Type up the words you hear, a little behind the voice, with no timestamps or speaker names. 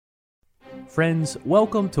Friends,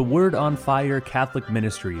 welcome to Word on Fire Catholic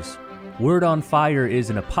Ministries. Word on Fire is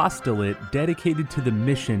an apostolate dedicated to the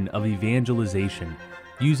mission of evangelization,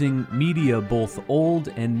 using media both old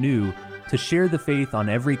and new to share the faith on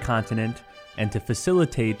every continent and to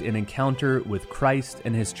facilitate an encounter with Christ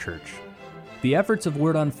and His Church. The efforts of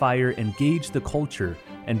Word on Fire engage the culture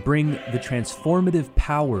and bring the transformative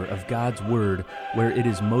power of God's Word where it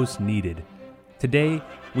is most needed. Today,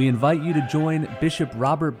 we invite you to join Bishop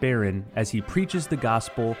Robert Barron as he preaches the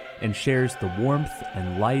gospel and shares the warmth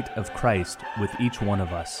and light of Christ with each one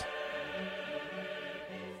of us.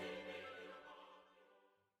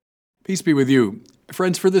 Peace be with you.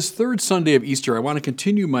 Friends, for this third Sunday of Easter, I want to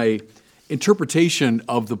continue my interpretation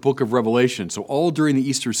of the book of Revelation. So all during the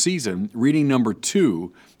Easter season, reading number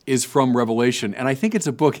 2 is from Revelation. And I think it's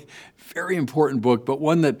a book, very important book, but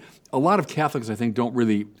one that a lot of Catholics, I think, don't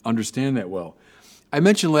really understand that well. I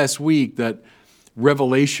mentioned last week that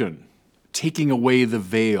Revelation, taking away the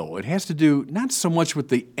veil, it has to do not so much with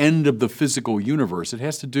the end of the physical universe, it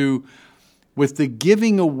has to do with the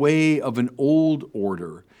giving away of an old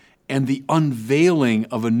order and the unveiling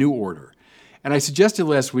of a new order. And I suggested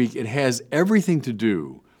last week it has everything to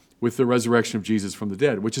do with the resurrection of Jesus from the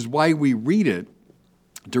dead, which is why we read it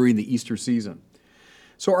during the Easter season.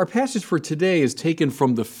 So our passage for today is taken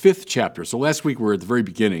from the 5th chapter. So last week we were at the very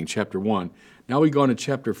beginning, chapter 1. Now we go on to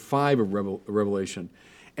chapter 5 of Revelation.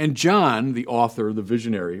 And John, the author, the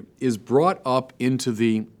visionary, is brought up into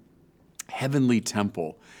the heavenly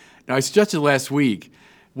temple. Now I suggested last week,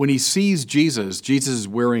 when he sees Jesus, Jesus is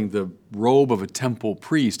wearing the robe of a temple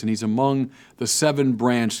priest, and he's among the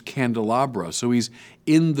 7-branched candelabra. So he's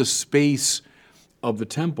in the space of the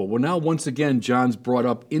temple. Well, now once again, John's brought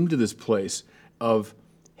up into this place of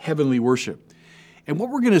heavenly worship. And what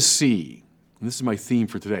we're going to see, and this is my theme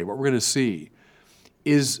for today, what we're going to see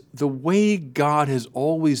is the way God has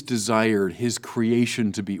always desired His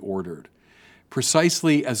creation to be ordered,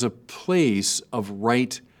 precisely as a place of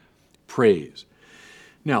right praise.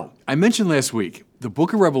 Now, I mentioned last week, the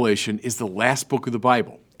book of Revelation is the last book of the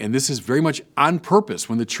Bible, and this is very much on purpose.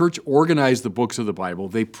 When the church organized the books of the Bible,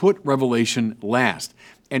 they put Revelation last.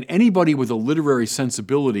 And anybody with a literary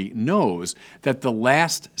sensibility knows that the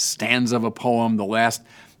last stanza of a poem, the last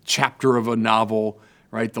chapter of a novel,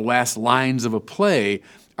 right, the last lines of a play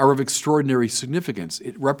are of extraordinary significance.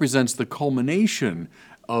 It represents the culmination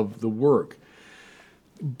of the work.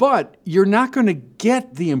 But you're not going to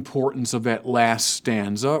get the importance of that last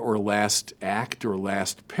stanza or last act or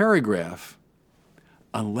last paragraph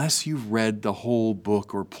unless you've read the whole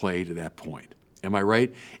book or play to that point. Am I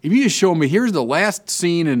right? If you just show me, here's the last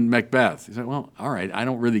scene in Macbeth, you say, well, all right, I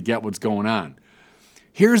don't really get what's going on.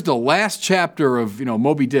 Here's the last chapter of,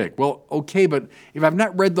 Moby Dick. Well, okay, but if I've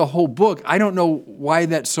not read the whole book, I don't know why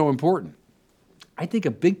that's so important. I think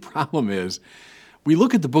a big problem is we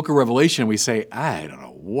look at the book of Revelation and we say, I don't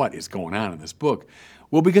know what is going on in this book.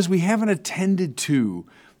 Well, because we haven't attended to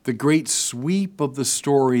the great sweep of the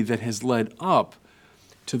story that has led up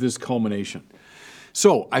to this culmination.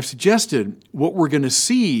 So I've suggested what we're going to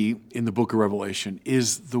see in the book of Revelation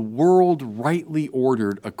is the world rightly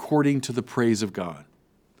ordered according to the praise of God.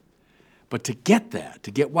 But to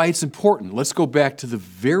get why it's important, let's go back to the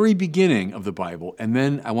very beginning of the Bible, and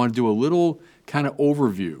then I want to do a little kind of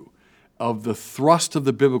overview of the thrust of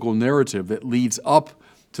the biblical narrative that leads up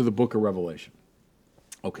to the book of Revelation.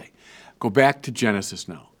 Okay, go back to Genesis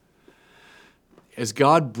now. As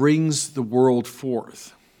God brings the world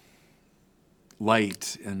forth,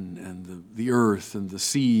 light and the earth and the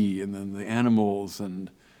sea and then the animals and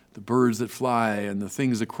the birds that fly and the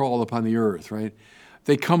things that crawl upon the earth, right?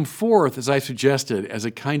 They come forth, as I suggested, as a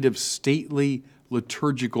kind of stately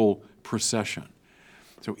liturgical procession.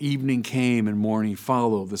 So evening came and morning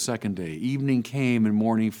followed the second day. Evening came and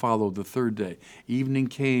morning followed the third day. Evening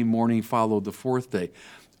came, morning followed the fourth day.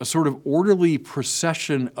 A sort of orderly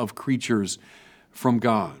procession of creatures from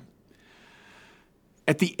God.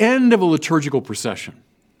 At the end of a liturgical procession,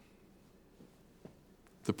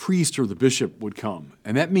 the priest or the bishop would come,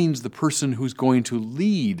 and that means the person who's going to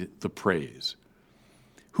lead the praise.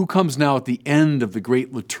 Who comes now at the end of the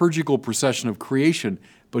great liturgical procession of creation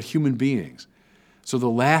but human beings? So the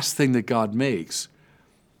last thing that God makes,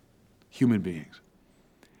 human beings.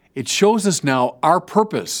 It shows us now our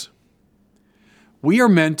purpose. We are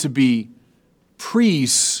meant to be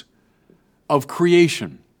priests of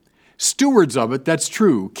creation. Stewards of it, that's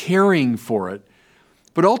true, caring for it,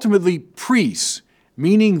 but ultimately priests,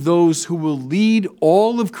 meaning those who will lead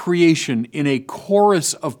all of creation in a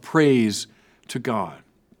chorus of praise to God.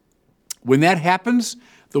 When that happens,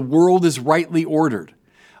 the world is rightly ordered.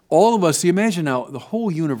 All of us, imagine now, the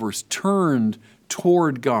whole universe turned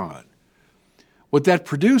toward God. What that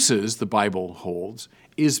produces, the Bible holds,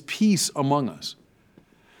 is peace among us.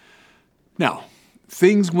 Now,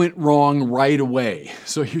 things went wrong right away.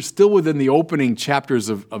 So you're still within the opening chapters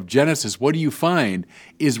of Genesis. What do you find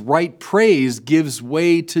is right praise gives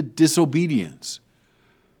way to disobedience.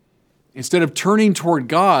 Instead of turning toward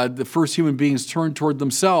God, the first human beings turned toward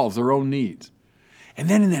themselves, their own needs. And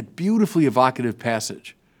then in that beautifully evocative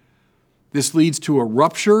passage, this leads to a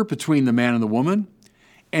rupture between the man and the woman,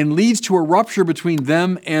 and leads to a rupture between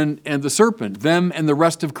them and the serpent, them and the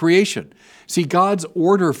rest of creation. See, God's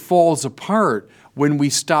order falls apart when we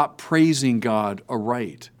stop praising God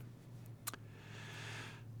aright.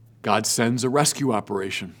 God sends a rescue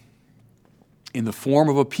operation in the form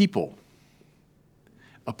of a people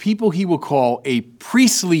he will call a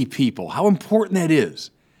priestly people. How important that is.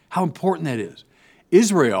 How important that is.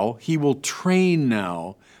 Israel, he will train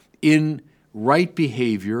now in right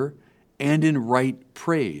behavior and in right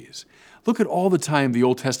praise. Look at all the time the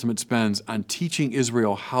Old Testament spends on teaching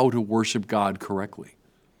Israel how to worship God correctly.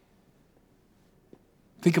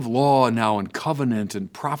 Think of law now and covenant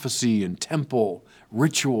and prophecy and temple,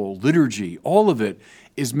 ritual, liturgy. All of it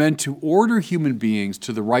is meant to order human beings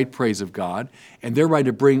to the right praise of God and thereby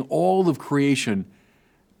to bring all of creation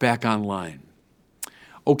back online.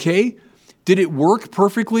 Okay, did it work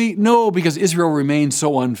perfectly? No, because Israel remained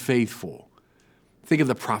so unfaithful. Think of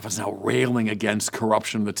the prophets now railing against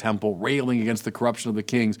corruption of the temple, railing against the corruption of the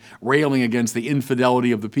kings, railing against the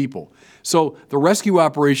infidelity of the people. So the rescue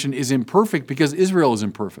operation is imperfect because Israel is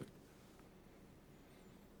imperfect.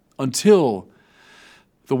 Until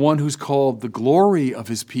the one who's called the glory of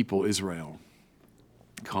his people, Israel,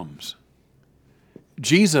 comes.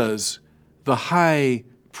 Jesus, the high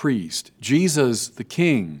priest, Jesus, the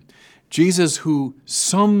king, Jesus who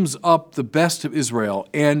sums up the best of Israel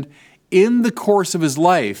and in the course of his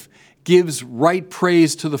life, gives right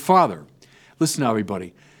praise to the Father. Listen now,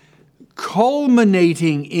 everybody.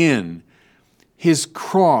 Culminating in his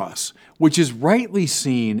cross, which is rightly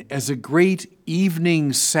seen as a great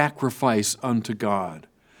evening sacrifice unto God,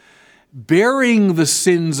 bearing the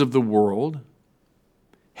sins of the world,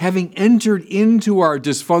 having entered into our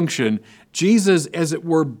dysfunction, Jesus, as it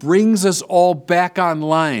were, brings us all back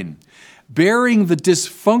online. Bearing the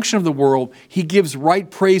dysfunction of the world, he gives right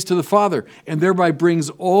praise to the Father and thereby brings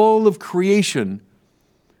all of creation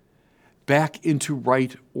back into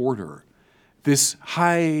right order. This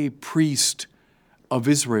high priest of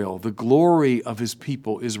Israel, the glory of his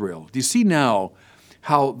people Israel. Do you see now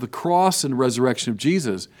how the cross and resurrection of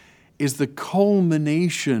Jesus is the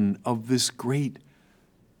culmination of this great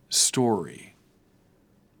story?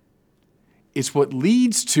 It's what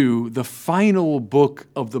leads to the final book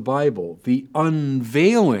of the Bible, the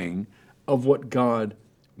unveiling of what God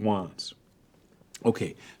wants.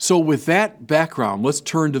 Okay, so with that background, let's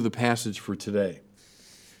turn to the passage for today.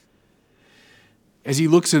 As he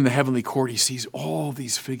looks in the heavenly court, he sees all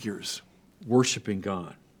these figures worshiping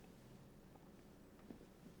God.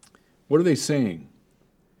 What are they saying?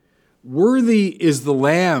 Worthy is the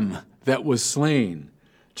Lamb that was slain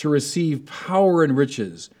to receive power and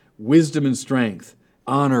riches, wisdom and strength,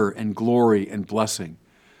 honor and glory and blessing.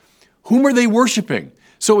 Whom are they worshiping?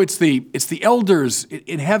 So it's the elders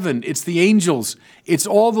in heaven, it's the angels, it's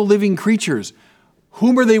all the living creatures.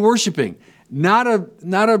 Whom are they worshiping? Not a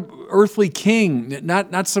earthly king,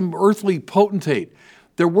 not some earthly potentate.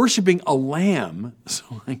 They're worshiping a lamb,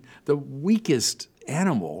 so like the weakest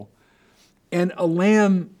animal, and a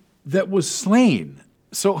lamb that was slain.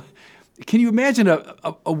 So can you imagine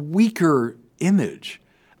a weaker image?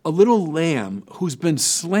 A little lamb who's been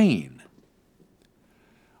slain.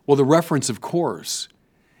 Well, the reference, of course,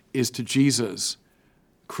 is to Jesus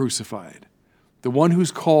crucified. The one who's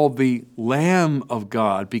called the Lamb of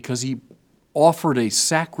God because he offered a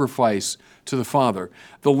sacrifice to the Father.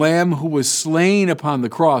 The Lamb who was slain upon the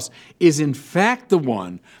cross is in fact the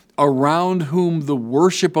one around whom the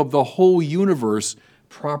worship of the whole universe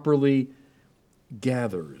properly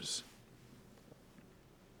gathers.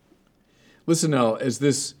 Listen now, as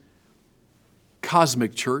this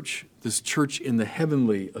cosmic church, this church in the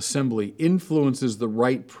heavenly assembly, influences the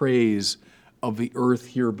right praise of the earth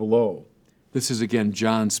here below. This is again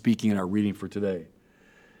John speaking in our reading for today.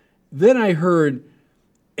 Then I heard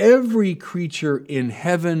every creature in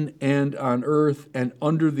heaven and on earth and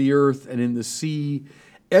under the earth and in the sea,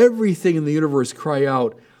 everything in the universe cry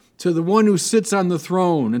out, to the one who sits on the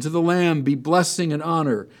throne and to the Lamb be blessing and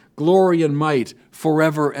honor, glory and might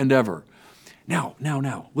forever and ever.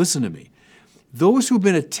 Now, listen to me. Those who've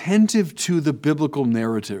been attentive to the biblical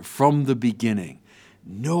narrative from the beginning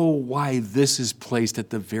know why this is placed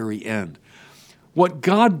at the very end. What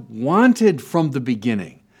God wanted from the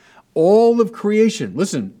beginning, All of creation,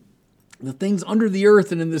 listen, the things under the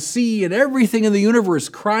earth and in the sea and everything in the universe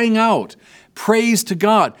crying out, praise to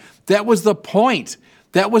God. That was the point.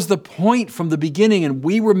 That was the point from the beginning, and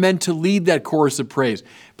we were meant to lead that chorus of praise.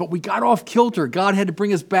 But we got off kilter. God had to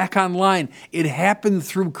bring us back online. It happened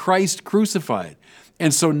through Christ crucified.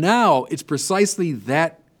 And so now it's precisely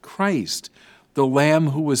that Christ, the Lamb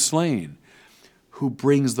who was slain, who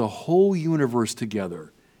brings the whole universe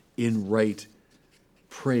together in right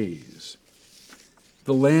praise.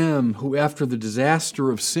 The Lamb who, after the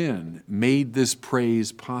disaster of sin, made this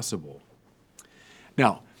praise possible.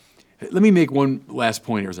 Now, let me make one last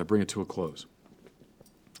point here as I bring it to a close.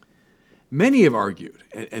 Many have argued,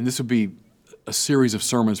 and this would be a series of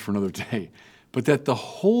sermons for another day, but that the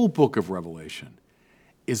whole book of Revelation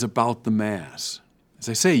is about the Mass. As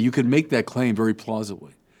I say, you could make that claim very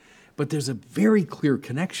plausibly, but there's a very clear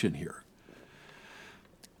connection here.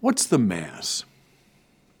 What's the Mass?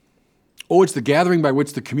 Oh, it's the gathering by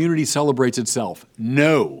which the community celebrates itself.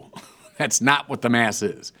 No, that's not what the Mass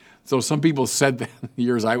is. So some people said that in the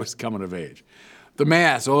years I was coming of age. The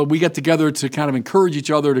Mass, we get together to kind of encourage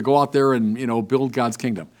each other to go out there and, build God's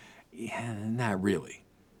kingdom. Yeah, not really.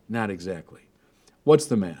 Not exactly. What's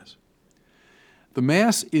the Mass? The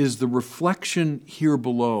Mass is the reflection here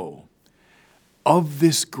below of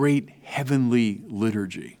this great heavenly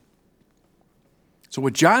liturgy. So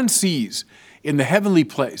what John sees in the heavenly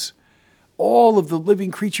place, all of the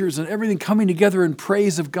living creatures and everything coming together in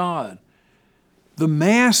praise of God, the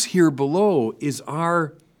Mass here below is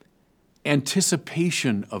our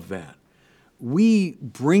anticipation of that. We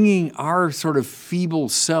bringing our sort of feeble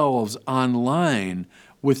selves online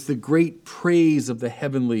with the great praise of the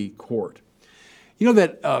heavenly court. You know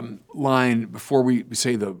that line before we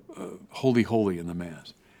say the Holy, Holy in the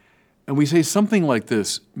Mass? And we say something like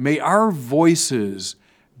this: may our voices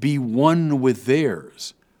be one with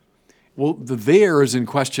theirs. Well, the theirs in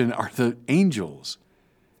question are the angels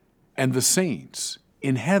and the saints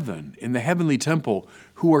in heaven, in the heavenly temple,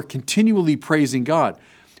 who are continually praising God.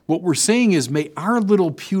 What we're saying is, may our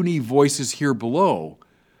little puny voices here below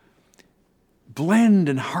blend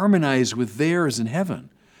and harmonize with theirs in heaven,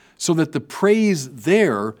 so that the praise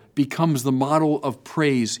there becomes the model of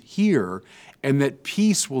praise here, and that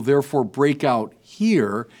peace will therefore break out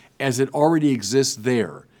here as it already exists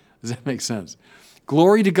there. Does that make sense?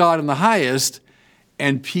 Glory to God in the highest,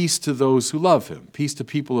 and peace to those who love him, peace to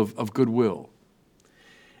people of goodwill.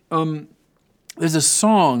 There's a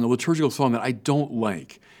song, a liturgical song that I don't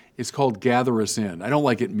like. It's called Gather Us In. I don't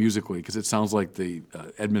like it musically because it sounds like the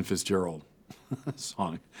Edmund Fitzgerald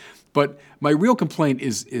song. But my real complaint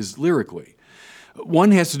is lyrically.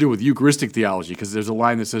 One has to do with Eucharistic theology, because there's a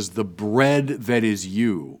line that says, the bread that is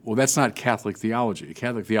you. Well, that's not Catholic theology.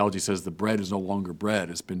 Catholic theology says the bread is no longer bread.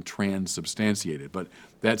 It's been transubstantiated. But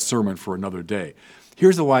that's sermon for another day.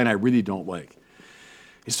 Here's the line I really don't like.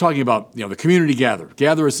 It's talking about, the community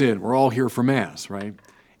gather us in. We're all here for Mass, right?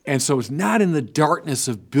 And so it's not in the darkness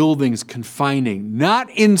of buildings confining, not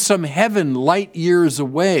in some heaven light years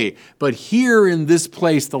away, but here in this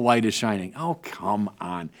place the light is shining. Oh, come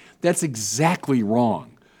on. That's exactly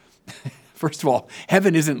wrong. First of all,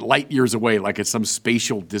 heaven isn't light years away like it's some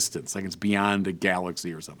spatial distance, like it's beyond a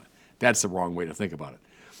galaxy or something. That's the wrong way to think about it.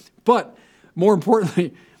 But more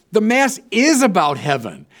importantly, the Mass is about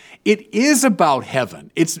heaven. It is about heaven.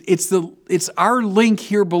 It's our link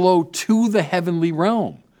here below to the heavenly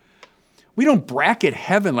realm. We don't bracket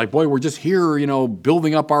heaven like, boy, we're just here,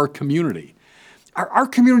 building up our community. Our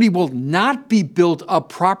community will not be built up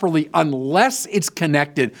properly unless it's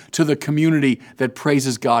connected to the community that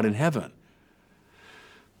praises God in heaven.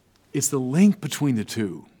 It's the link between the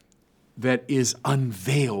two that is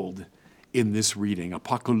unveiled in this reading,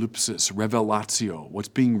 apocalypsis, revelatio. What's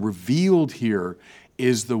being revealed here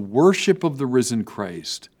is the worship of the risen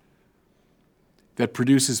Christ that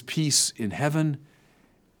produces peace in heaven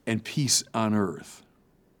and peace on earth.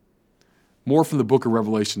 More from the book of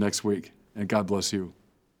Revelation next week, and God bless you.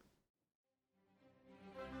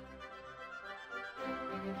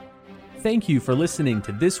 Thank you for listening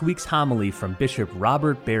to this week's homily from Bishop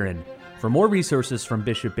Robert Barron. For more resources from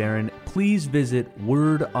Bishop Barron, please visit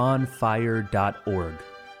wordonfire.org.